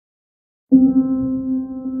I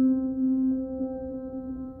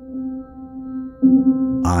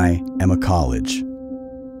am a college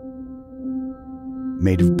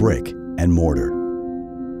made of brick and mortar,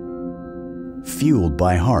 fueled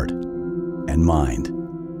by heart and mind.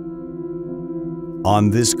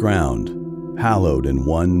 On this ground, hallowed and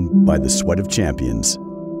won by the sweat of champions,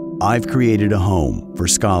 I've created a home for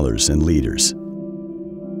scholars and leaders.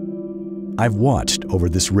 I've watched over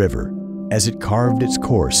this river as it carved its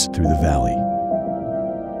course through the valley,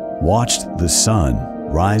 watched the sun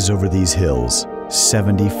rise over these hills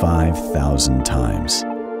 75,000 times.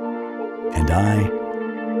 And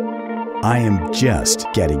I am just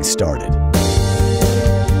getting started.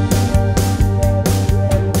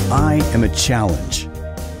 I am a challenge.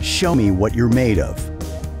 Show me what you're made of.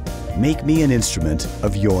 Make me an instrument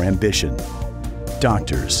of your ambition.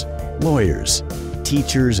 Doctors, lawyers,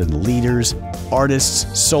 teachers and leaders,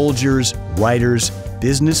 artists, soldiers, writers,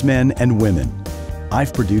 businessmen and women.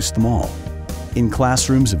 I've produced them all in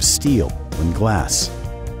classrooms of steel and glass,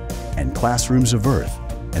 and classrooms of earth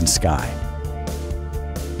and sky.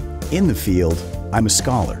 In the field, I'm a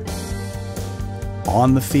scholar.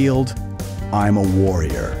 On the field, I'm a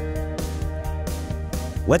warrior.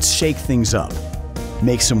 Let's shake things up,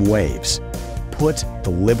 make some waves, put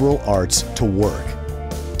the liberal arts to work.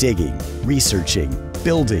 Digging, researching,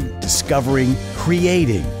 building, discovering,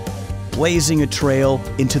 creating, blazing a trail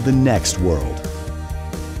into the next world.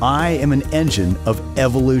 I am an engine of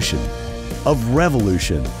evolution, of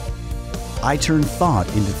revolution. I turn thought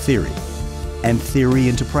into theory, and theory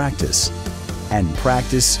into practice, and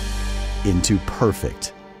practice into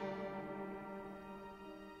perfect.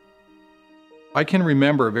 I can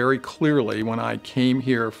remember very clearly when I came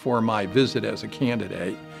here for my visit as a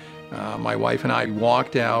candidate. My wife and I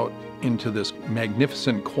walked out into this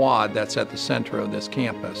magnificent quad that's at the center of this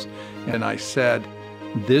campus, and I said,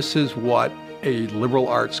 this is what a liberal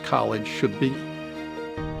arts college should be.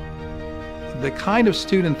 The kind of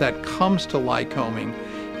student that comes to Lycoming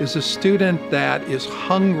is a student that is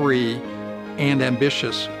hungry and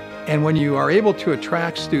ambitious. And when you are able to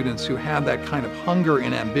attract students who have that kind of hunger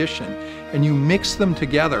and ambition, and you mix them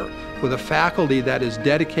together with a faculty that is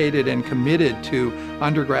dedicated and committed to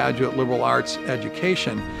undergraduate liberal arts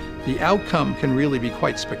education, the outcome can really be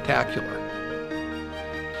quite spectacular.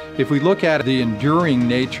 If we look at the enduring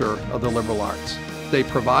nature of the liberal arts, they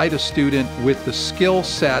provide a student with the skill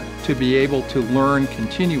set to be able to learn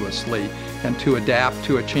continuously and to adapt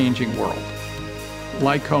to a changing world.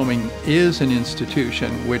 Lycoming is an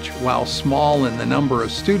institution which, while small in the number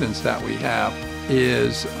of students that we have,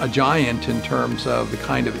 is a giant in terms of the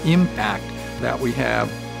kind of impact that we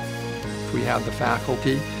have. We have the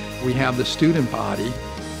faculty, we have the student body,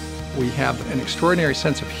 we have an extraordinary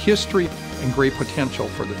sense of history and great potential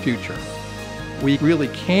for the future. We really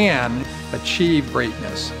can achieve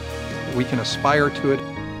greatness. We can aspire to it,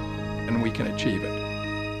 and we can achieve it.